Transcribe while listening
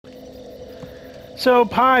So,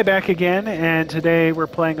 Pi back again, and today we're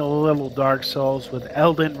playing a little Dark Souls with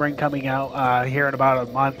Elden Ring coming out here in about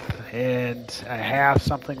a month and a half,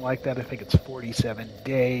 something like that. I think it's 47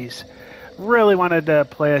 days. Really wanted to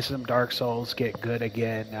play some Dark Souls, get good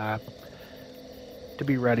again, to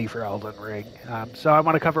be ready for Elden Ring. So, I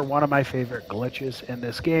want to cover one of my favorite glitches in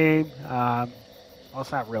this game. Well,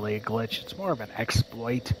 it's not really a glitch, it's more of an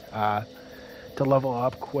exploit to level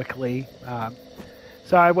up quickly.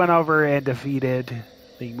 So I went over and defeated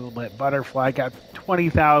the Moonlit Butterfly, got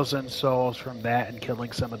 20,000 souls from that and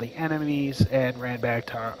killing some of the enemies, and ran back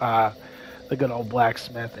to the good old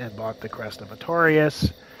blacksmith and bought the Crest of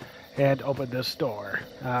Artorias and opened this door.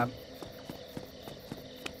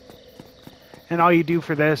 And all you do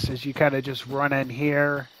for this is you kind of just run in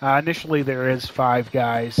here. Initially there is 5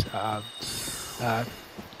 guys.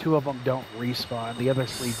 2 of them don't respawn. The other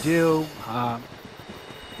 3 do.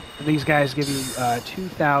 And these guys give you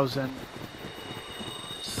 2,000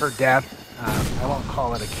 per death. I won't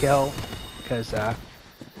call it a kill because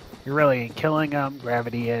you're really ain't killing them.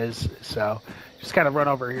 Gravity is. So just kind of run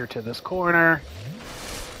over here to this corner.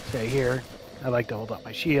 Say here, I like to hold up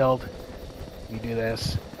my shield. You do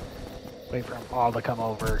this. Wait for them all to come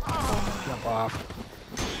over. Jump off.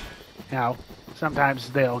 Now,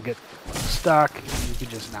 sometimes they'll get stuck. And you can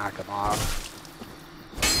just knock them off.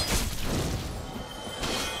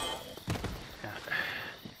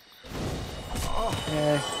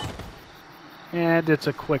 And it's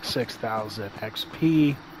a quick 6,000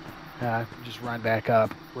 XP. Just run back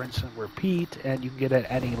up, rinse and repeat, and you can get at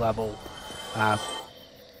any level.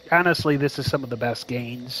 Honestly, this is some of the best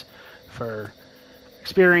gains for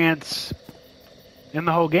experience in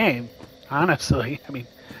the whole game. Honestly, I mean,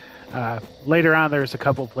 later on there's a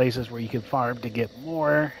couple places where you can farm to get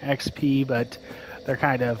more XP, but they're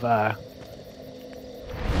kind of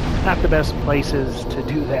not the best places to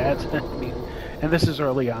do that. I mean, and this is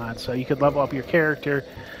early on, so you can level up your character,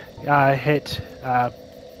 hit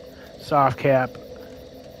soft cap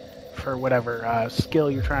for whatever skill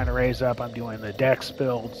you're trying to raise up. I'm doing the Dex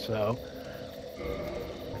build, so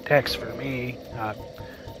Dex for me. I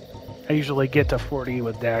usually get to 40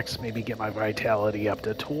 with Dex, maybe get my Vitality up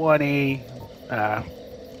to 20,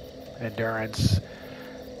 Endurance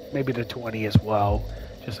maybe to 20 as well,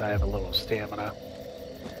 just so I have a little stamina.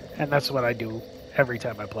 And that's what I do every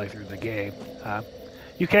time I play through the game.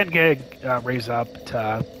 You can get raise up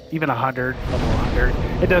to even 100, level 100.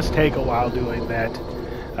 It does take a while doing that.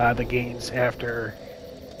 The gains after,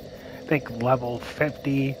 I think, level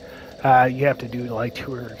 50, you have to do like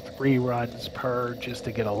 2 or 3 runs per just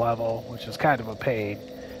to get a level, which is kind of a pain.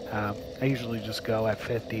 I usually just go at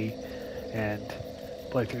 50 and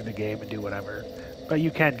play through the game and do whatever. But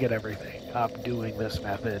you can get everything up doing this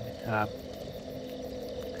method.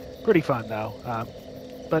 Pretty fun, though.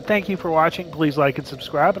 But thank you for watching. Please like and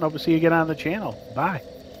subscribe, and hope to see you again on the channel. Bye.